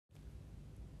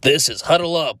This is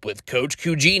Huddle Up with Coach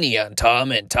Cugini on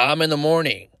Tom and Tom in the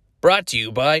Morning. Brought to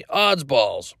you by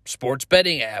Oddsballs, sports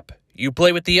betting app. You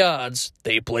play with the odds,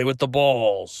 they play with the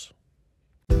balls.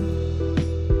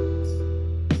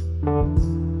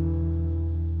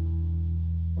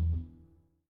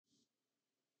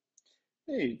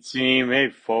 Hey team, hey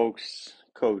folks,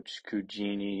 Coach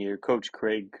Cugini here, Coach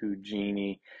Craig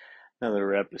Cugini.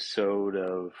 Another episode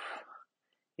of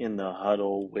In the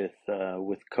Huddle with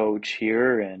Coach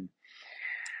here, and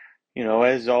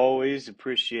as always,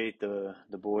 appreciate the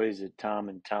boys at Tom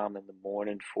and Tom in the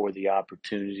Morning for the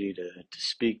opportunity to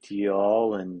speak to you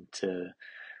all and to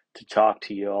talk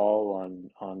to you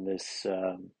all on this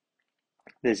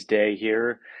day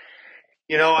here.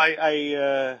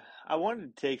 I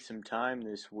wanted to take some time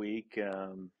this week,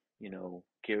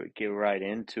 get right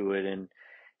into it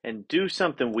and do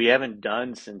something we haven't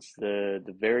done since the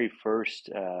very first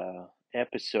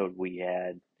episode we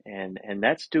had, and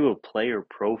that's do a player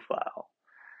profile.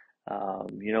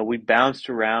 We bounced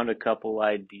around a couple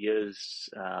ideas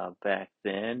back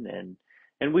then,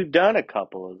 and we've done a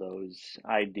couple of those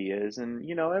ideas, and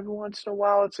every once in a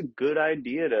while, it's a good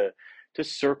idea to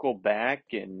circle back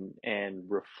and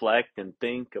reflect and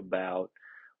think about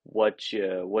what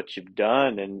you've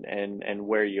done and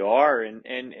where you are,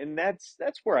 and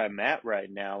that's where I'm at right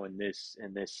now in this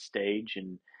stage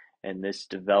and this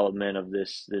development of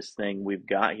this thing we've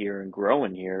got here and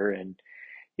growing here. And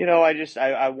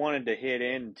I wanted to hit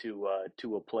into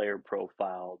to a player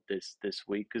profile this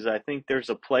week because I think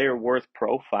there's a player worth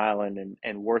profiling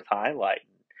and worth highlighting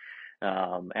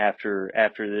after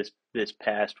this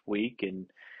past week, and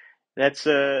that's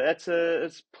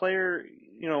player,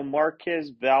 Marquez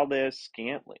Valdez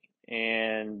Scantling,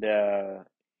 and a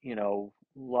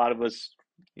lot of us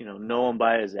know him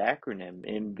by his acronym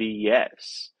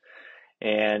MVS.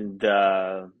 And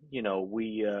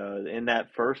we in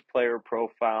that first player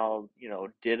profile,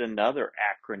 did another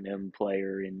acronym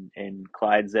player in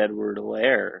Clyde's Edward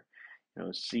Alaire,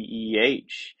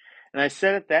 CEH. And I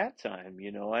said at that time,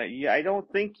 I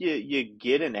don't think you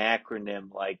get an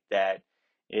acronym like that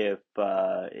if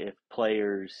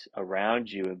players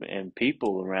around you and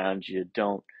people around you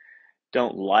don't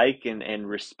like and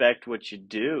respect what you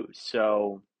do.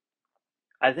 So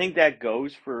I think that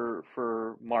goes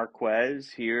for Marquez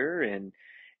here, and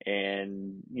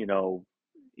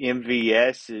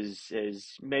MVS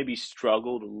is maybe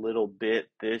struggled a little bit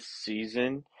this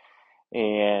season,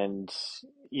 and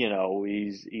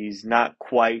he's not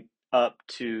quite up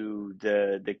to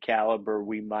the caliber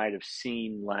we might have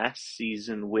seen last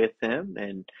season with him,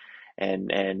 and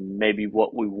maybe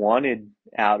what we wanted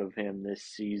out of him this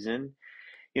season.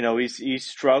 He's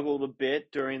struggled a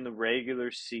bit during the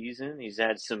regular season. He's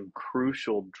had some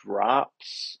crucial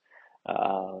drops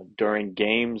during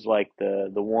games like the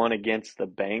one against the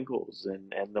Bengals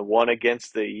and the one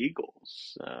against the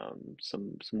Eagles.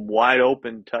 Some wide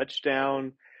open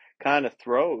touchdown kind of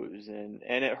throws, and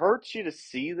it hurts you to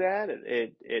see that.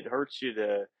 It hurts you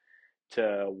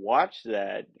to watch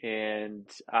that, and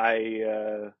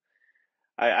I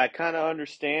kind of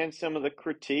understand some of the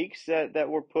critiques that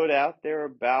were put out there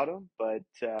about him, but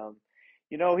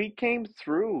he came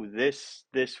through this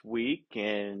week,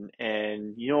 and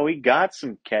he got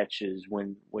some catches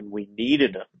when we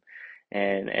needed him,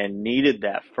 and needed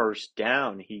that first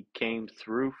down. He came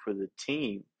through for the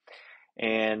team,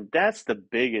 and that's the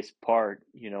biggest part,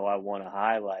 I want to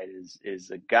highlight is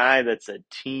a guy that's a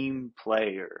team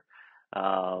player,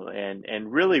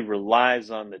 and really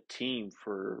relies on the team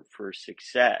for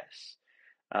success.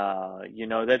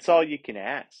 That's all you can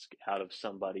ask out of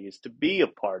somebody is to be a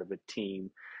part of a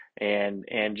team and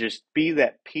just be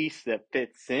that piece that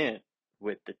fits in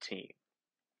with the team,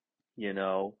 you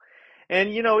know. And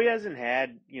he hasn't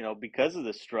had, because of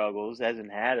the struggles,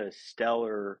 hasn't had a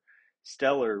stellar,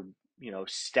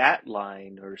 stat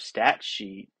line or stat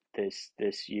sheet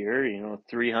this year.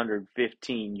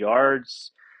 315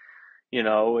 yards,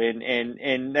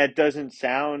 and that doesn't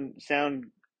sound,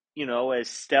 as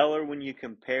stellar when you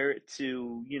compare it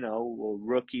to, a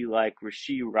rookie like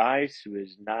Rashee Rice, who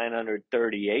is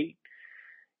 938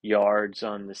 yards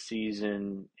on the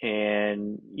season.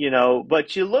 And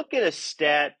but you look at a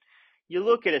stat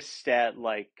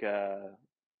like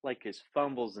his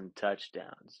fumbles and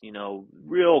touchdowns,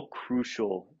 real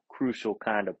crucial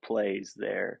kind of plays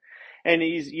there. And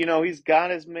he's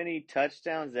got as many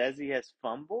touchdowns as he has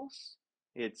fumbles.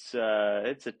 It's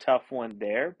a tough one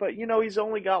there, but he's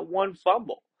only got one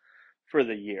fumble for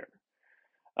the year,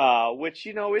 which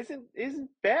isn't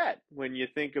bad when you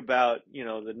think about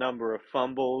the number of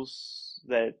fumbles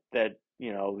that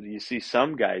you see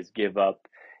some guys give up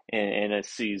in a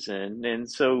season.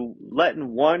 And so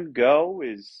letting one go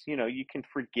is, you can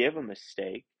forgive a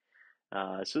mistake.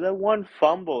 So that one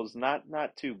fumble is not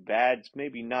too bad. It's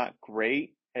maybe not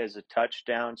great as a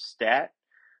touchdown stat,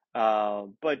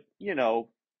 but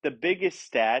the biggest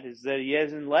stat is that he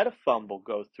hasn't let a fumble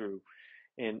go through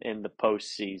in the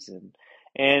postseason,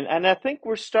 and I think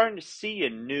we're starting to see a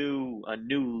new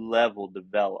level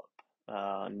develop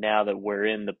now that we're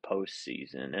in the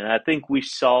postseason, and I think we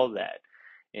saw that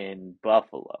in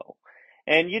Buffalo.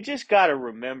 And you just got to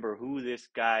remember who this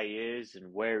guy is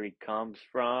and where he comes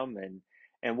from,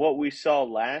 and what we saw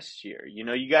last year.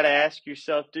 You got to ask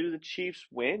yourself, do the Chiefs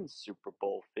win Super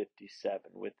Bowl 57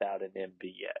 without an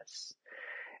MBS?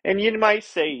 And you might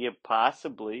say, yeah,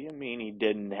 possibly. I mean, he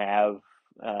didn't have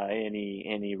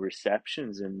any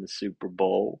receptions in the Super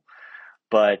Bowl,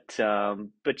 but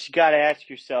you got to ask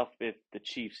yourself if the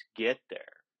Chiefs get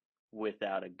there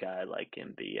without a guy like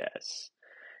MBS,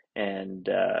 and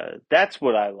that's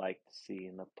what I like to see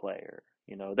in a player.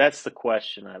 That's the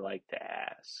question I like to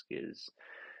ask: is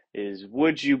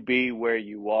would you be where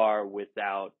you are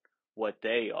without what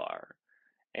they are?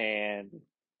 And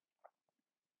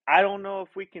I don't know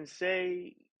if we can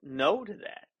say no to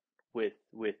that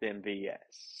with MVS.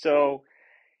 So,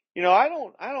 I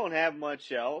don't have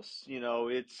much else.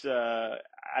 It's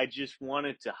I just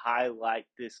wanted to highlight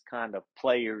this kind of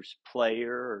player's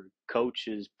player or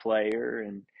coach's player,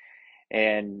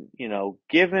 and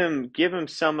give him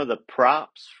some of the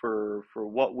props for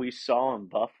what we saw in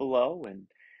Buffalo,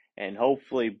 and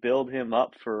hopefully build him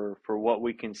up for what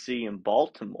we can see in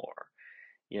Baltimore.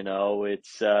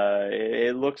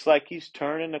 It looks like he's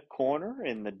turning a corner,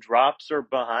 and the drops are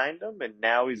behind him, and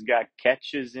now he's got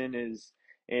catches in his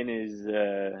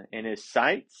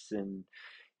sights, and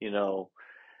you know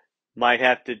might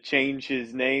have to change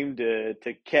his name to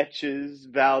Catches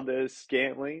Valdez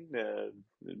Scantling,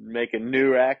 make a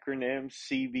new acronym,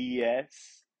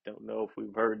 CVS. Don't know if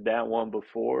we've heard that one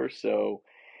before. So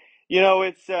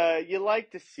it's you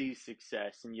like to see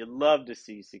success, and you love to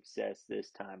see success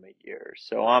this time of year.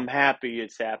 So I'm happy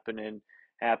it's happening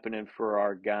for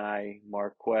our guy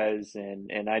Marquez,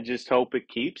 and I just hope it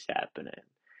keeps happening.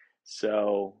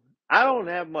 So I don't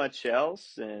have much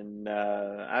else, and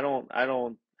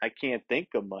I can't think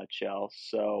of much else.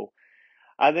 So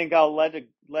I think I'll let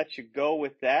you go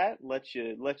with that. Let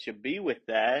you be with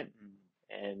that,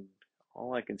 and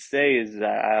all I can say is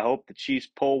I hope the Chiefs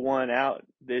pull one out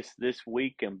this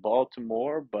week in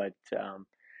Baltimore. But I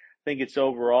think it's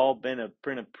overall been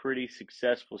a pretty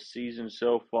successful season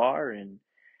so far, and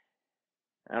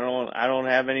I don't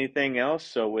have anything else.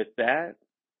 So with that,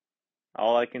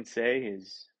 all I can say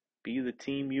is be the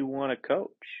team you want to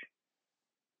coach.